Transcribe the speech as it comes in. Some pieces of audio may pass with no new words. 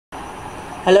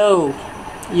Hello,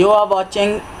 you are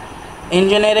watching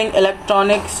engineering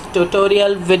electronics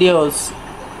tutorial videos,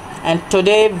 and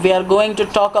today we are going to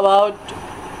talk about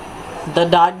the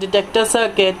dark detector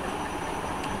circuit.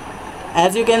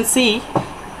 As you can see,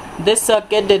 this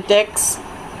circuit detects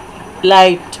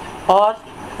light, or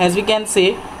as we can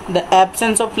say, the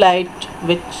absence of light,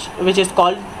 which is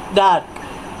called dark.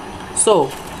 So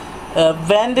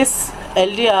when this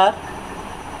LDR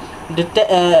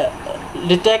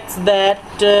detects that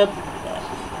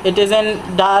it is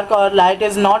in dark or light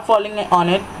is not falling on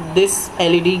it, this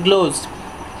LED glows.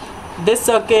 This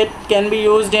circuit can be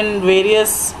used in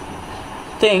various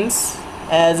things,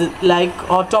 as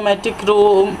like automatic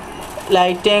room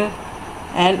lighting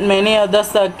and many other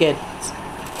circuits.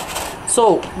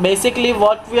 So basically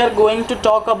what we are going to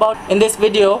talk about in this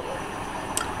video,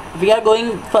 we are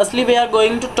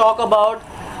going to talk about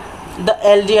the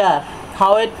LDR,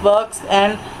 how it works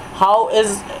and how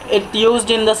is it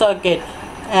used in the circuit,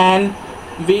 and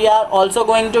we are also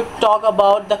going to talk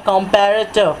about the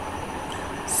comparator.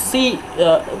 See,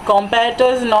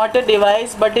 comparator is not a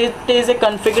device, but it is a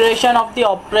configuration of the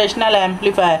operational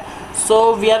amplifier.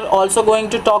 So we are also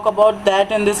going to talk about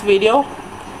that in this video,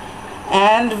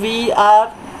 and we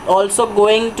are also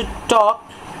going to talk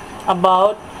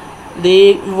about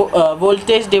the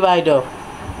voltage divider.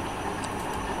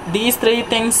 These three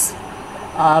things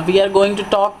we are going to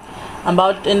talk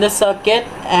about in the circuit,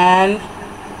 and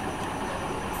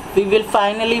we will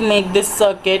finally make this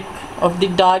circuit of the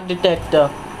dark detector.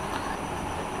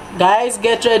 Guys,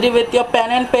 get ready with your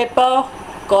pen and paper,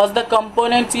 cause the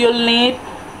components you'll need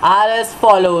are as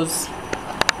follows.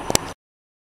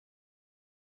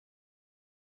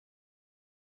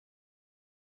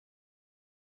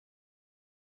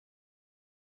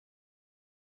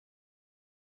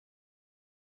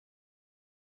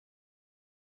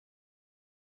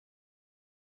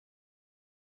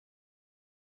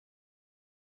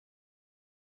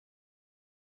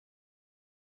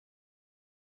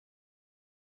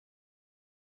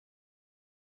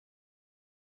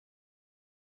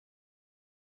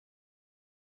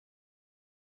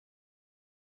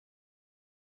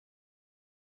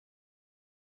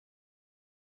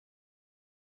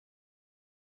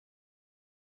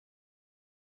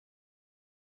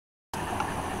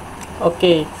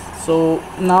 Okay, so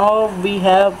now we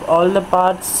have all the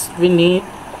parts we need,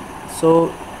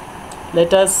 so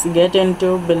let us get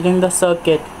into building the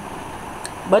circuit.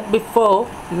 But before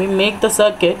we make the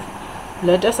circuit,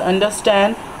 let us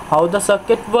understand how the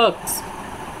circuit works.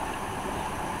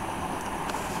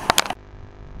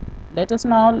 Let us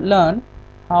now learn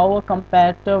how a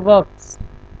comparator works.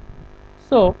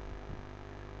 So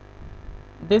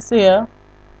this here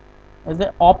is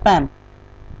a op amp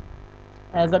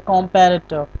as a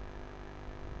comparator.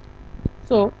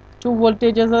 So two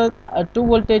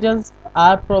voltages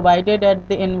are provided at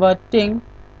the inverting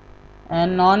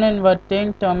and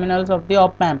non-inverting terminals of the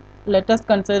op amp. Let us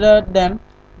consider them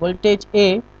voltage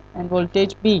A and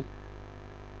voltage B.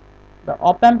 The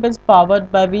op amp is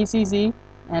powered by VCC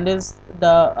and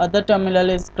the other terminal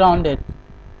is grounded,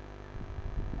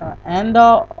 and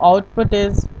the output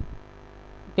is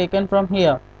taken from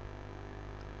here.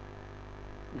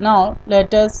 Now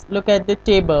let us look at the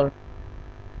table.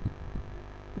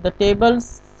 The table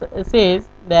says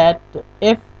that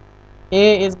if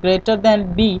A is greater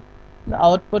than B, the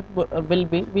output will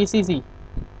be VCC.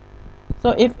 So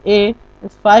if A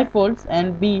is 5 volts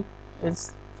and B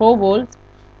is 4 volts,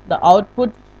 the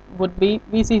output would be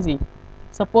VCC.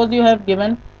 Suppose you have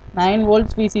given 9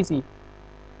 volts VCC,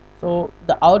 so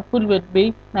the output would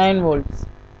be 9 volts.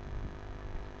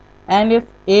 And if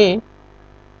A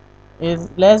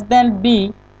is less than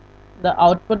B, the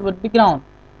output would be ground.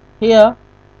 Here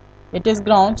it is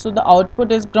ground, so the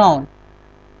output is ground.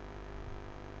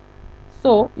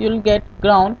 So you will get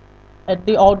ground at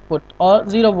the output, or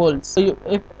 0 volts. So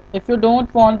if you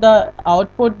don't want the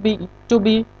output to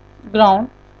be ground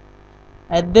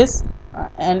at this,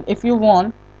 and if you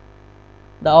want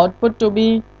the output to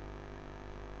be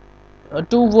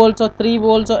 2 volts or 3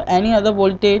 volts or any other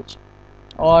voltage,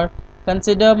 or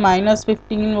consider minus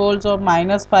 15 volts or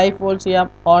minus 5 volts here,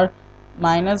 or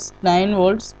minus 9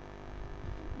 volts,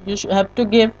 you should have to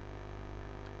give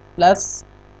plus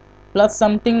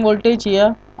something voltage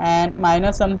here and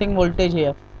minus something voltage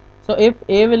here. So if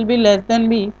A will be less than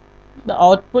B, the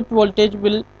output voltage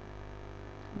will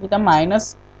be the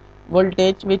minus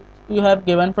voltage which you have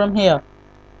given from here.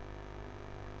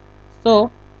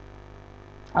 So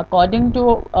according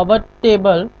to our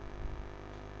table,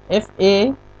 if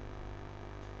A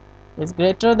is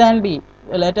greater than B,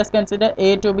 let us consider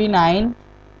A to be 9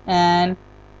 and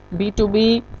B to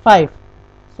be 5.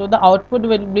 So the output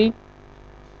will be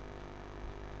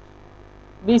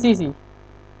VCC.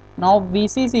 Now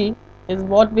VCC is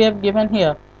what we have given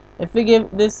here. If we give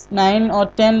this 9 or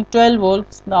 10, 12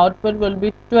 volts, the output will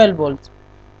be 12 volts.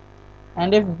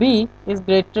 And if B is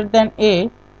greater than A,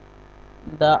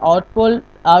 the output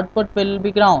will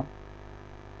be ground.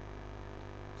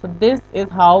 So this is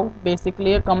how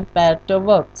basically a comparator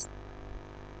works.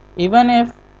 Even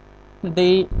if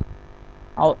the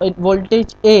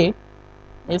voltage A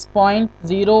is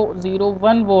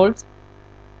 0.001 volts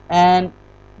and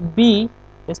B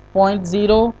is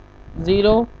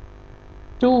 0.002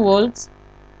 volts,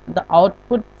 the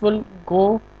output will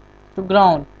go to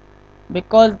ground,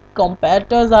 because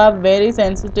comparators are very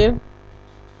sensitive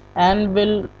and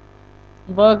will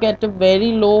work at a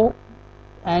very low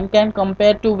and can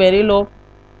compare to very low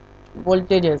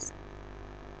voltages.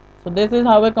 So this is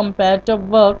how a comparator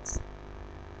works.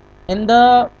 In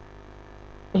the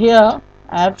here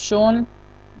I have shown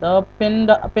the pin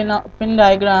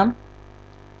diagram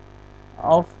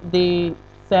of the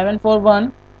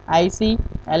 741 IC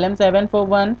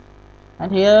LM741,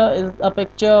 and here is a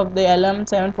picture of the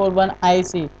LM741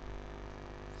 IC.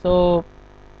 So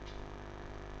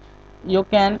you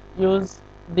can use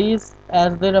these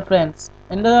as the reference.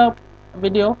 In the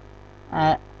video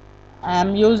I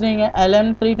am using a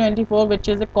LM324, which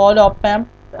is a quad op amp.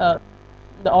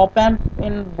 The op amp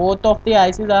in both of the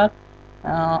ICs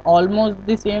are almost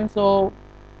the same, so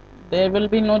there will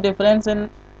be no the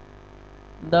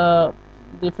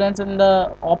difference in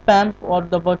the op amp or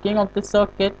the working of the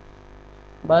circuit.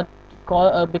 But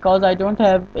because I don't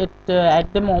have it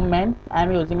at the moment, I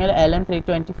am using an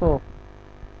LM324.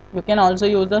 You can also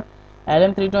use a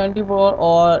LM324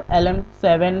 or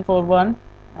LM741,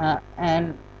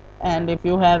 and if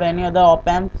you have any other op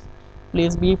amps,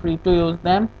 please be free to use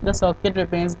them. The circuit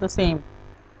remains the same.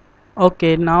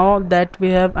 Okay, now that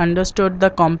we have understood the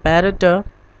comparator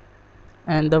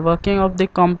and the working of the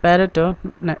comparator,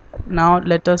 now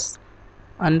let us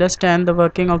understand the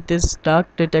working of this dark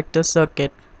detector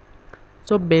circuit.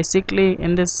 So basically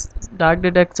in this dark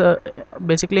detector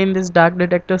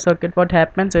circuit, what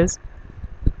happens is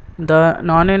the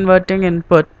non-inverting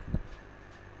input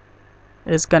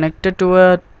is connected to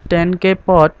a 10K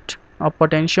pot or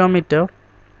potentiometer,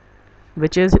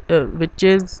 which is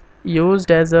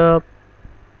used as a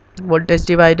voltage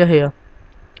divider here.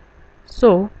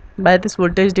 So by this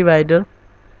voltage divider,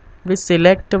 we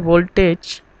select a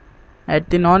voltage at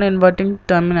the non-inverting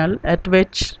terminal at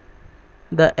which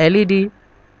the LED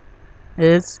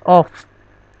is off.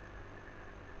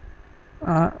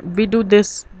 We do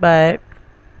this by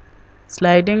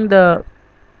sliding the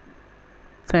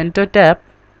center tap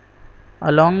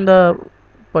along the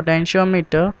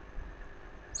potentiometer,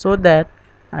 so that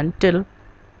until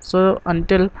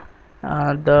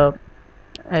the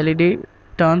LED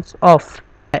turns off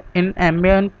in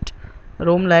ambient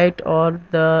room light or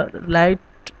the light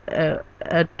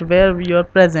at where you are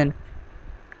present.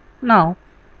 Now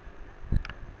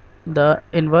the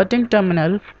inverting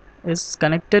terminal is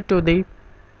connected to the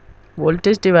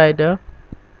voltage divider,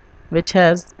 which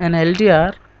has an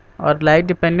LDR or light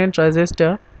dependent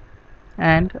resistor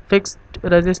and fixed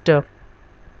resistor.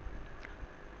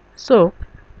 So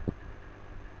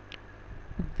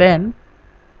when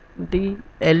the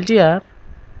LDR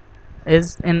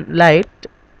is in light,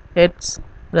 its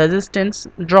resistance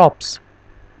drops.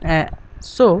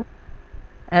 So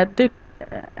at the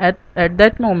at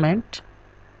that moment,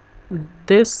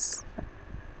 this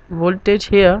voltage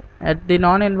here at the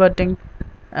non-inverting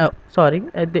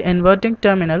at the inverting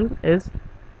terminal is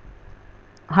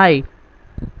high,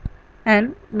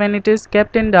 and when it is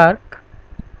kept in dark,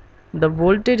 the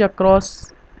voltage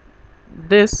across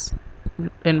this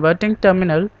inverting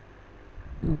terminal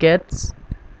gets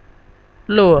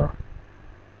lower.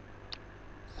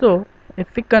 So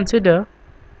if we consider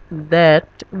that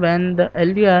when the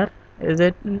LDR is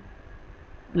at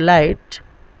light,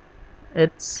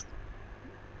 it's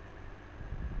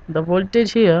the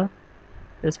voltage here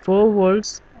is 4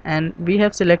 volts, and we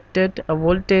have selected a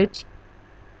voltage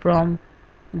from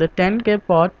the 10K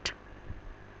pot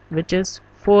which is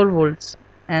 4 volts,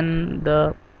 and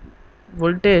the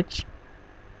voltage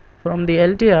from the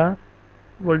LDR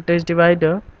voltage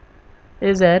divider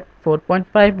is at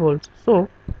 4.5 volts. So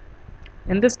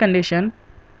in this condition,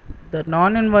 the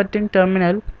non-inverting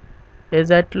terminal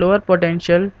is at lower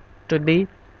potential to the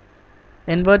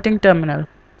inverting terminal.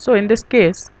 So in this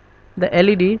case, the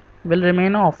LED will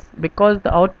remain off because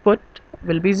the output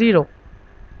will be 0.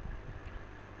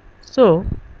 So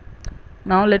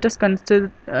now let us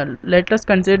consider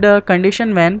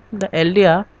condition when the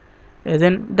LDR is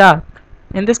in dark.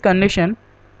 In this condition,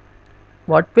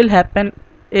 what will happen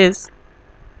is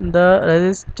the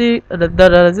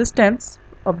resistance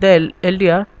of the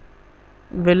LDR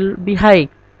will be high,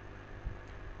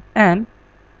 and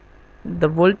the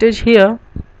voltage here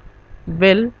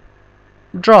will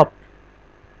drop.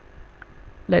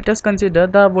 Let us consider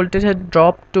the voltage had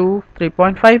dropped to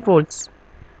 3.5 volts.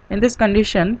 In this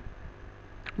condition,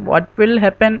 what will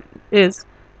happen is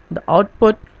the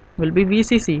output will be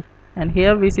VCC, and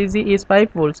here VCC is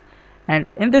 5 volts, and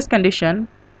in this condition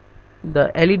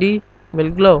the LED will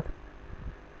glow.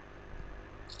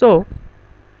 So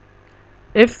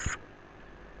if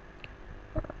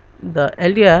the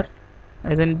LDR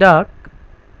is in dark,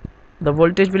 the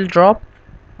voltage will drop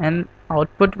and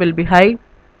output will be high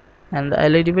and the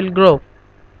LED will grow.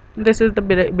 This is the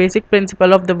basic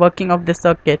principle of the working of the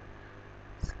circuit.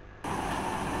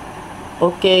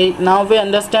 Okay, now we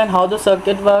understand how the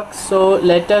circuit works, so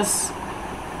let us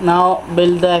now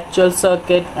build the actual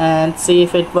circuit and see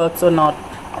if it works or not.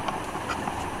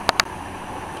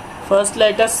 First,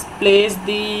 let us place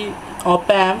the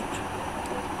op-amp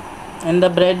in the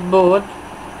breadboard.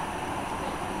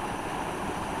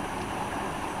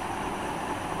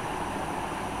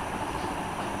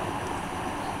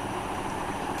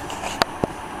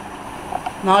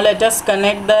 Now let us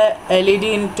connect the LED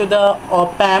into the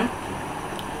op-amp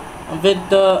with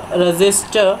the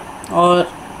resistor, or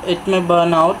it may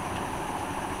burn out.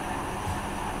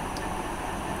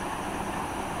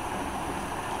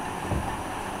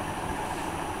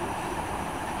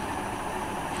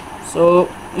 So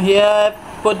here I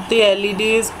put the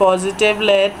LED's positive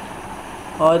LED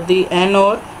or the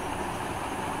anode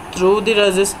through the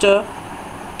resistor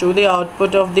to the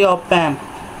output of the op-amp.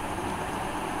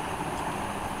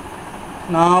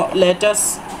 Now let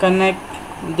us connect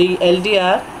the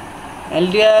LDR.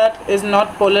 LDR is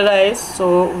not polarized,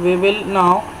 so we will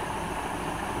now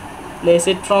place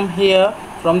it from here,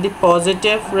 from the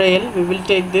positive rail. We will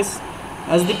take this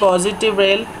as the positive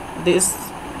rail, this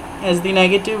as the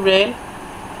negative rail,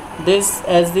 this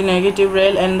as the negative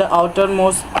rail, and the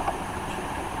outermost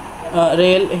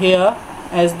rail here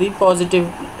as the positive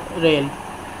rail.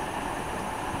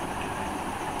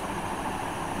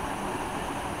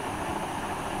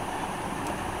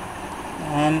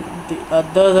 And the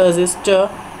other resistor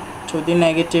to the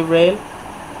negative rail.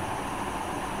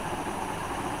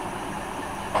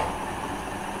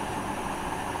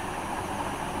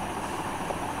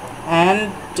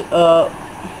 And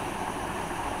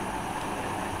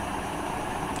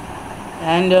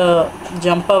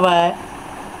jumper wire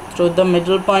through the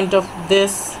middle point of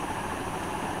this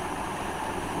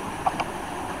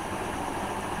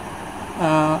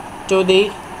to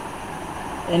the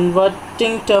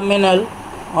inverting terminal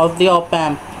of the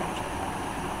op-amp.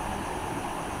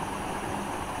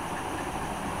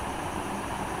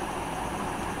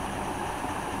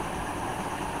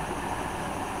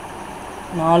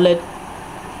 Now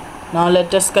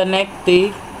let us connect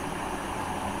the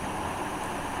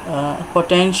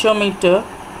potentiometer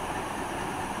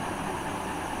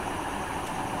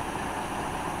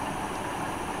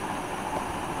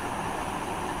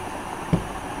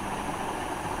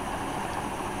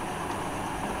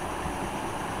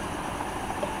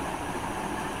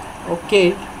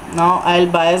Okay, now I'll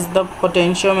bias the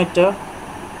potentiometer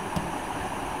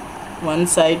one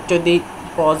side to the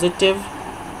positive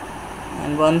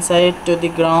and one side to the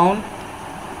ground,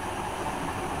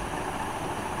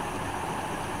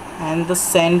 and the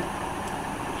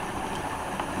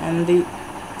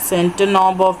center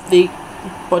knob of the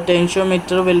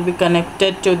potentiometer will be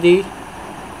connected to the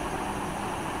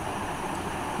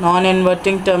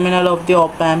non-inverting terminal of the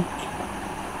op-amp.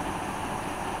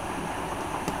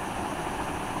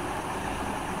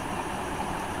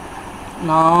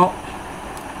 Now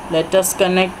let us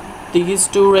connect these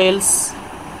two rails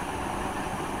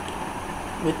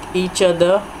with each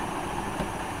other.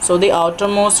 So the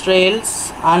outermost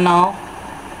rails are now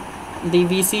the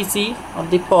VCC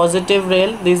of the positive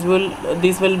rail. This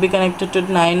will be connected to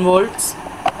 9 volts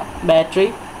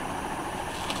battery,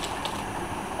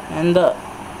 and the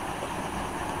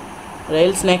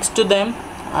rails next to them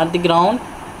are the ground.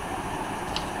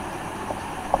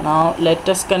 Now let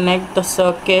us connect the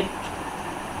circuit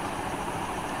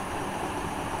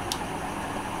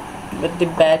with the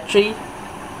battery.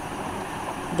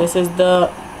 This is the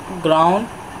ground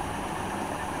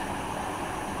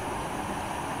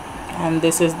and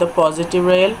this is the positive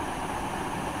rail.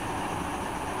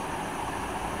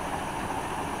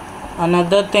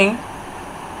 Another thing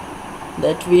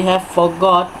that we have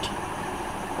forgot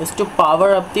is to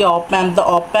power up the op-amp. The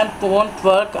op-amp won't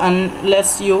work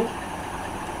unless you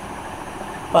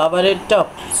power it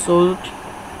up. So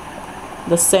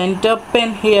the center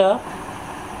pin here,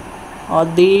 or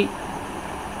the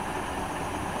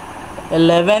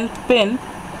 11th pin,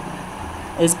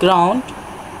 is ground.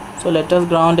 So let us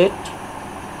ground it.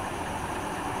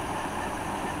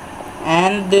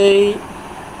 And the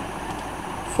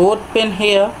 4th pin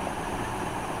here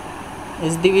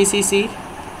is the VCC.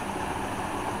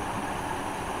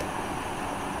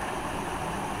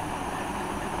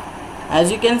 As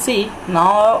you can see,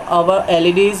 now our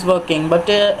LED is working, but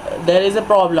there is a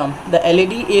problem. The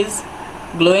LED is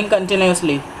glowing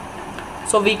continuously.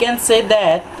 So we can say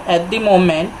that at the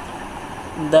moment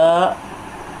the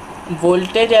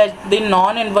voltage at the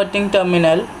non-inverting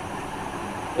terminal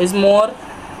is more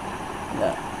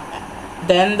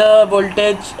than the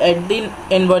voltage at the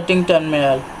inverting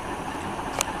terminal.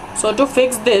 So to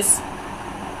fix this,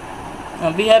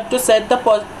 we have to set the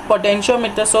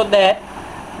potentiometer so that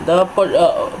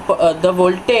the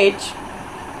voltage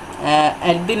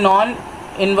at the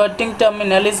non-inverting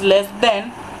terminal is less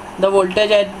than the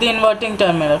voltage at the inverting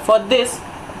terminal. For this,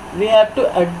 we have to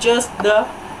adjust the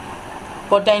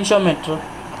potentiometer.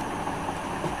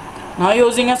 Now,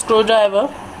 using a screwdriver,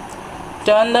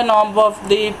 turn the knob of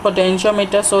the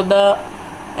potentiometer so the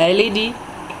LED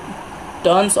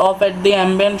turns off at the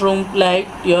ambient room light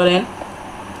you're in.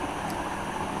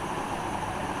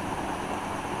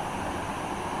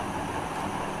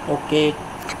 Okay,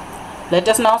 let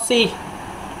us now see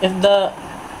if the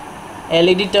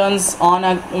LED turns on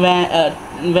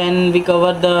when we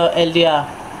cover the LDR.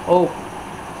 Oh,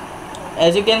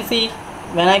 as you can see,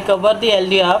 when I cover the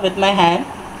LDR with my hand,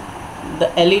 the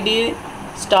LED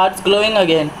starts glowing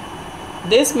again.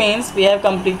 This means we have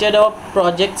completed our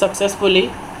project successfully.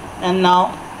 And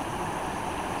now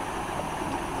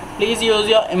please use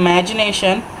your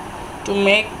imagination to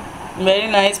make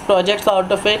very nice projects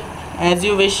out of it. As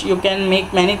you wish, you can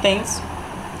make many things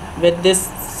with this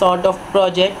sort of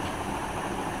project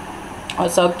or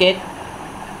circuit.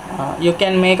 You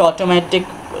can make automatic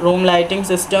room lighting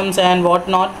systems and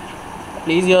whatnot.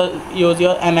 Please use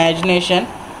your imagination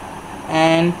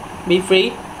and be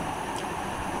free.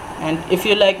 And if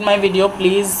you like my video,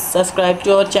 please subscribe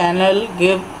to our channel,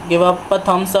 give up a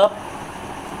thumbs up,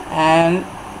 and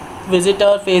visit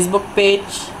our Facebook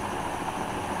page.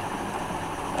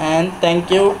 And thank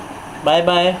you. Bye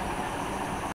bye.